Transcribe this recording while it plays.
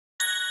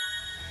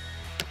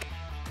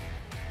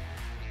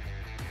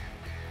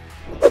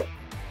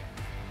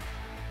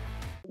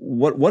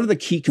what are the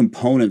key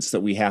components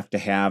that we have to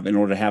have in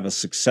order to have a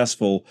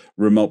successful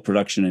remote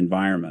production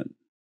environment?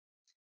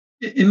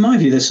 In my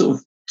view, there's sort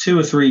of 2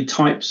 or 3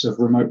 types of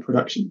remote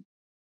production.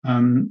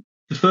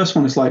 The first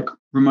one is like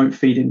remote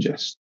feed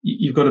ingest.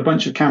 You've got a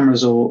bunch of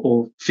cameras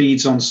or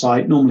feeds on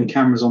site, normally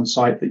cameras on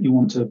site that you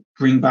want to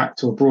bring back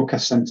to a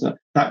broadcast center.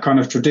 That kind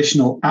of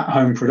traditional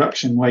at-home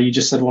production where you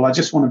just said, well, I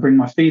just want to bring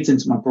my feeds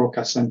into my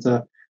broadcast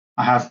center.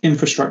 I have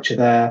infrastructure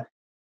there,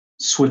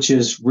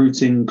 switches,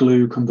 routing,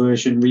 glue,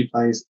 conversion,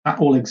 replays, that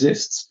all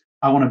exists.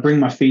 I want to bring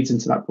my feeds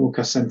into that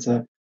broadcast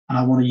center and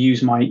I want to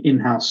use my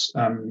in-house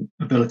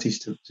abilities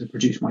to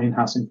produce my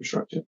in-house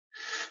infrastructure.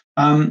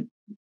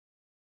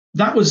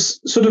 That was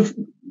sort of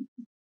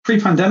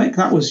pre-pandemic,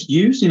 that was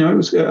used. It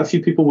was a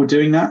few people were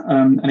doing that,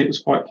 and it was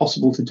quite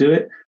possible to do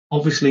it.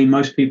 Obviously,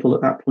 most people at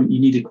that point, you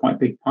needed quite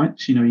big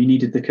pipes. You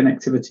needed the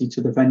connectivity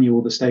to the venue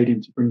or the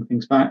stadium to bring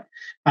things back.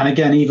 And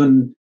again,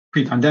 even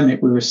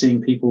pre-pandemic, we were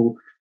seeing people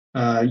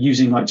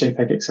using like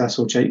JPEG XS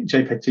or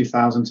JPEG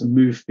 2000 to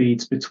move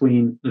feeds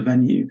between the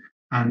venue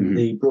and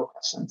the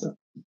broadcast center.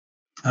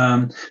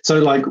 So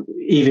like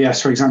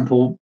EVS, for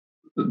example,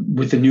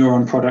 with the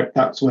Neuron product,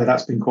 that's where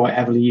that's been quite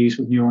heavily used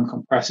with Neuron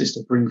compressors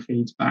to bring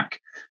feeds back.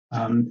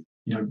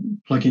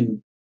 Plug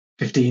in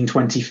 15,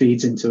 20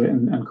 feeds into it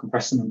and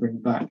compress them and bring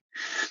them back.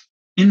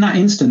 In that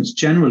instance,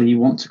 generally you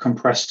want to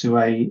compress to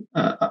a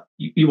higher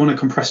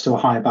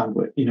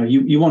bandwidth.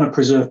 You want to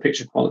preserve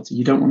picture quality.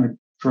 You don't want to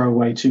throw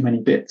away too many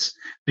bits,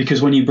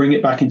 because when you bring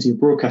it back into your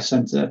broadcast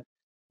center,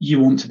 you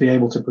want to be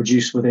able to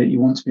produce with it. You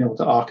want to be able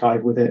to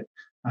archive with it.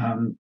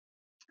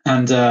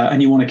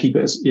 And you want to keep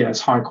it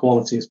as high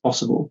quality as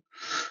possible.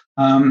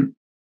 And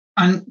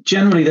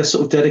generally, there's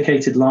sort of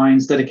dedicated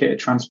lines, dedicated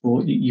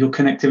transport. Your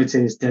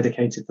connectivity is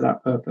dedicated to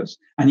that purpose.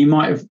 And you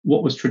might have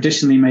what was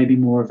traditionally maybe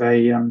more of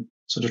a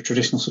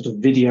traditional sort of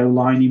video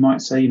line, you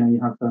might say.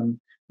 You have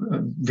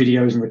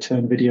videos and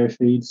return video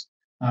feeds.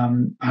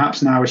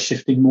 Perhaps now is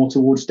shifting more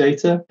towards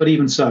data, but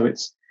even so,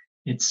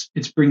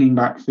 it's bringing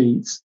back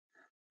feeds.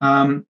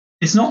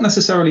 It's not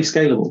necessarily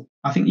scalable.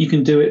 I think you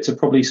can do it to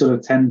probably sort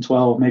of 10,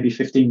 12, maybe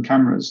 15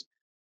 cameras.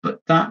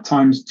 But that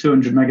times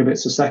 200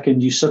 megabits a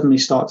second, you suddenly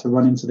start to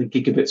run into the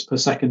gigabits per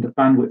second of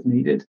bandwidth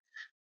needed.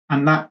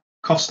 And that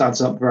cost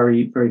adds up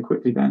very, very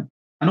quickly then.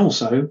 And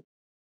also,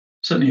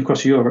 certainly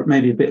across Europe,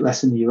 maybe a bit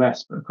less in the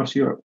US, but across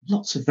Europe,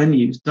 lots of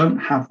venues don't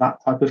have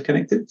that type of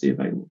connectivity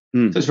available.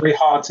 So it's very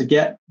hard to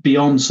get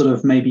beyond sort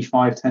of maybe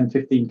 5, 10,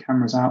 15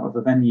 cameras out of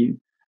a venue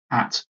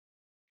at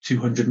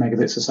 200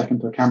 megabits a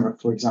second per camera,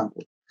 for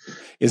example.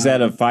 Is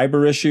that a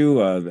fiber issue,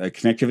 a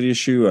connectivity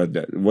issue?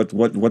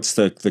 What's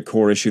the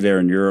core issue there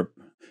in Europe?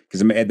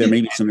 Because there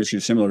may be some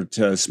issues similar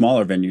to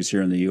smaller venues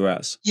here in the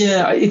U.S.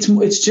 Yeah,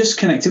 it's just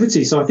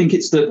connectivity. So I think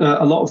it's that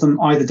a lot of them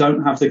either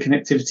don't have the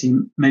connectivity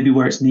maybe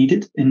where it's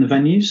needed in the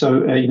venue.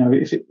 So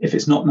if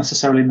it's not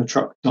necessarily in the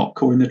truck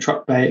dock or in the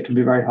truck bay, it can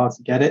be very hard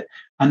to get it.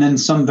 And then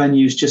some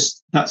venues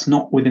just that's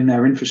not within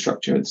their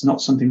infrastructure. It's not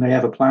something they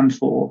ever planned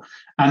for,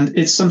 and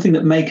it's something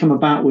that may come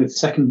about with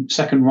second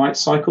write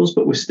cycles.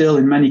 But we're still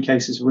in many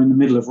cases we're in the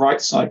middle of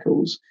write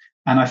cycles,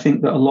 and I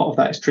think that a lot of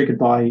that is triggered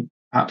by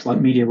perhaps like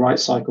media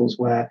rights cycles,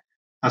 where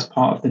as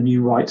part of the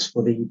new rights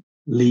for the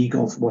league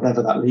of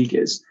whatever that league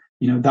is,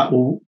 that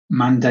will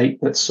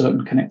mandate that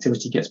certain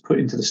connectivity gets put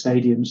into the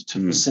stadiums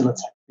to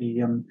facilitate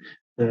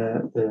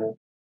the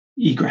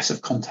egress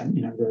of content,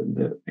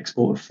 the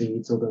export of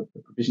feeds or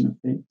the provision of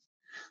feeds.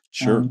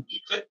 Sure.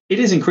 But it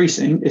is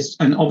increasing.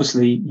 And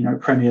obviously,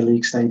 Premier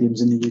League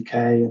stadiums in the UK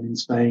and in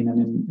Spain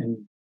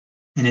and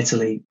in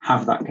Italy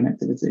have that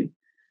connectivity.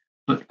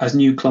 But as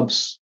new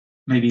clubs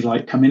maybe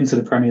like come into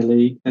the Premier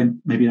League, they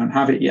maybe don't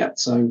have it yet.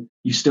 So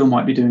you still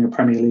might be doing a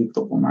Premier League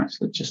football match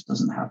that just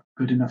doesn't have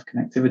good enough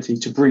connectivity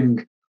to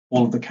bring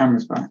all of the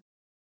cameras back.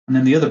 And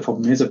then the other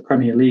problem is a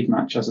Premier League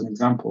match, as an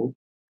example,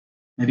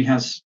 maybe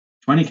has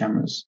 20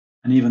 cameras.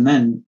 And even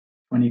then,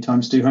 20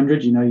 times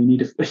 200, you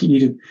need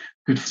a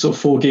good sort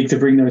of 4 gig to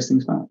bring those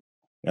things back.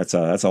 That's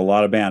a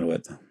lot of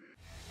bandwidth.